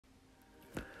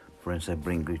Friends, I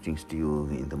bring greetings to you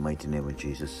in the mighty name of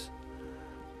Jesus.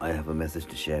 I have a message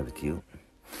to share with you.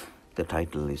 The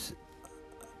title is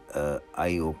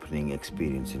Eye-Opening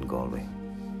Experience in Galway.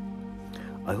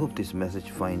 I hope this message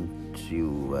finds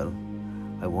you well.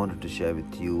 I wanted to share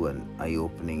with you an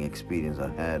eye-opening experience I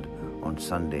had on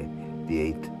Sunday,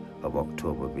 the 8th of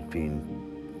October,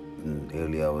 between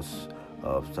early hours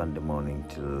of Sunday morning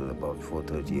till about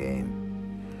 4:30 a.m.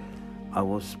 I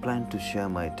was planned to share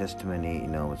my testimony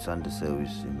in our Sunday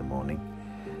service in the morning.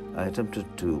 I attempted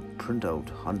to print out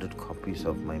 100 copies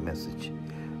of my message,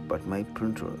 but my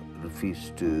printer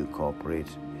refused to cooperate.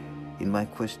 In my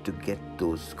quest to get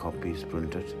those copies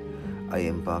printed, I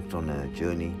embarked on a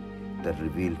journey that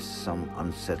revealed some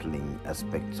unsettling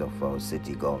aspects of our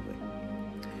city, Galway.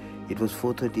 It was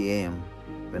 4:30 a.m.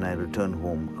 when I returned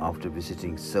home after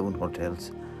visiting 7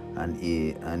 hotels and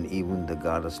even the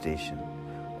Garda station,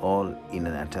 all in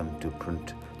an attempt to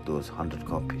print those 100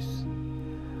 copies.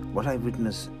 What I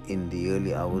witnessed in the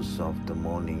early hours of the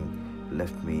morning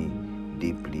left me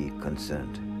deeply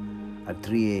concerned. At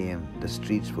 3 a.m., the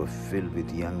streets were filled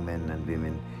with young men and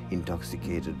women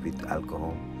intoxicated with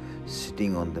alcohol,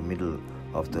 sitting on the middle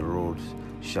of the roads,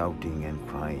 shouting and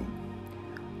crying.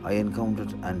 I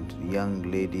encountered a young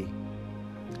lady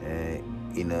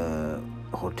in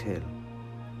a hotel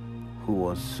who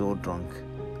was so drunk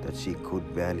that she could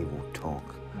barely talk,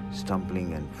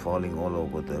 stumbling and falling all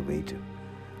over the waiter.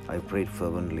 I prayed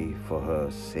fervently for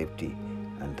her safety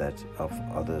and that of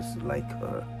others like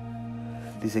her.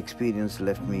 This experience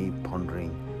left me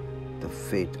pondering the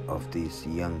fate of these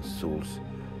young souls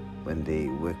when they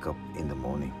wake up in the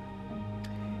morning.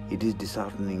 It is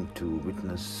disheartening to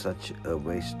witness such a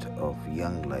waste of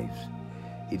young lives.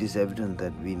 It is evident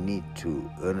that we need to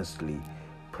earnestly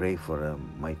pray for a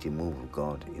mighty move of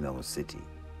God in our city.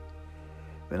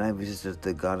 When I visited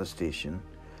the Garda station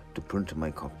to print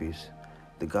my copies,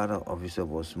 the Garda officer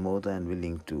was more than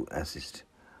willing to assist.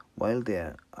 While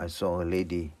there, I saw a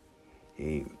lady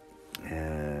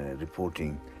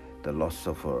reporting the loss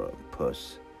of her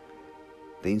purse.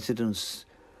 The incidents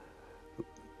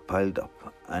piled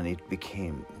up, and it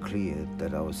became clear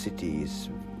that our city is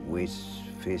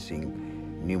facing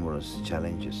numerous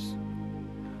challenges.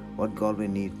 What Galway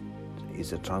needs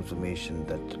is a transformation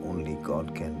that only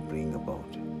God can bring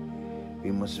about.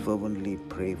 We must fervently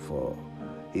pray for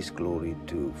His glory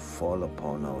to fall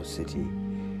upon our city,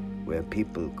 where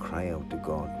people cry out to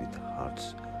God with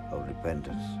hearts of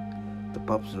repentance. The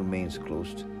pubs remains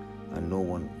closed, and no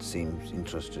one seems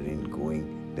interested in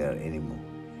going there anymore.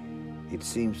 It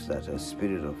seems that a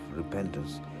spirit of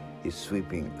repentance is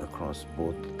sweeping across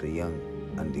both the young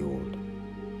and the old.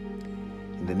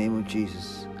 In the name of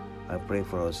Jesus, I pray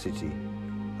for our city.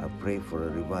 I pray for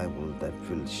a revival that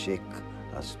will shake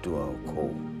us to our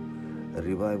core, a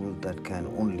revival that can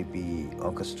only be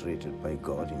orchestrated by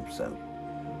God Himself.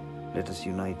 Let us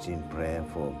unite in prayer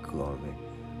for Galway,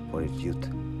 for its youth,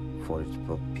 for its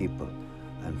people,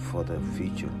 and for the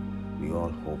future we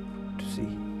all hope to see.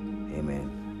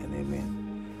 Amen and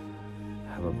amen.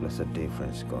 Have a blessed day,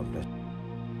 friends. God bless.